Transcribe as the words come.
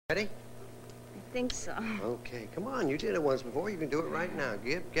Ready? I think so. Okay, come on. You did it once before. You can do it right now.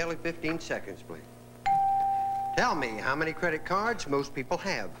 Give Kelly 15 seconds, please. Tell me how many credit cards most people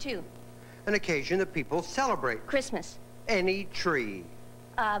have. 2. An occasion that people celebrate. Christmas. Any tree.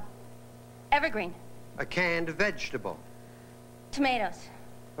 Evergreen. A canned vegetable. Tomatoes.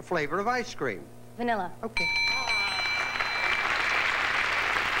 A flavor of ice cream. Vanilla. Okay.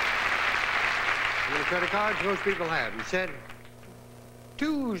 How many credit cards most people have? You said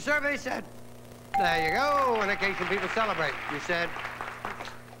 2. Survey said. There you go. An occasion people celebrate. You said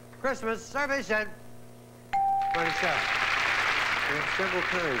Christmas. Survey said 27. We have several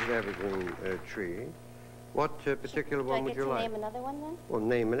kinds of evergreen tree. What particular one would you like? Name another one then? Well,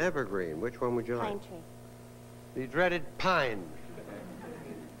 name an evergreen. Which one would you like? Pine tree. The dreaded pine.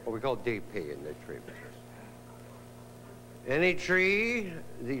 What we call DP in the tree business. Any tree,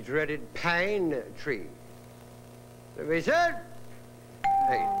 the dreaded pine tree. Survey said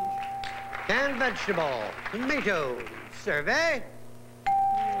 8. Canned vegetable, tomato. Survey.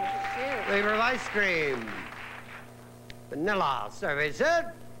 Flavor of ice cream. Vanilla. Survey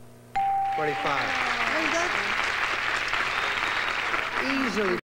said 25. Easily.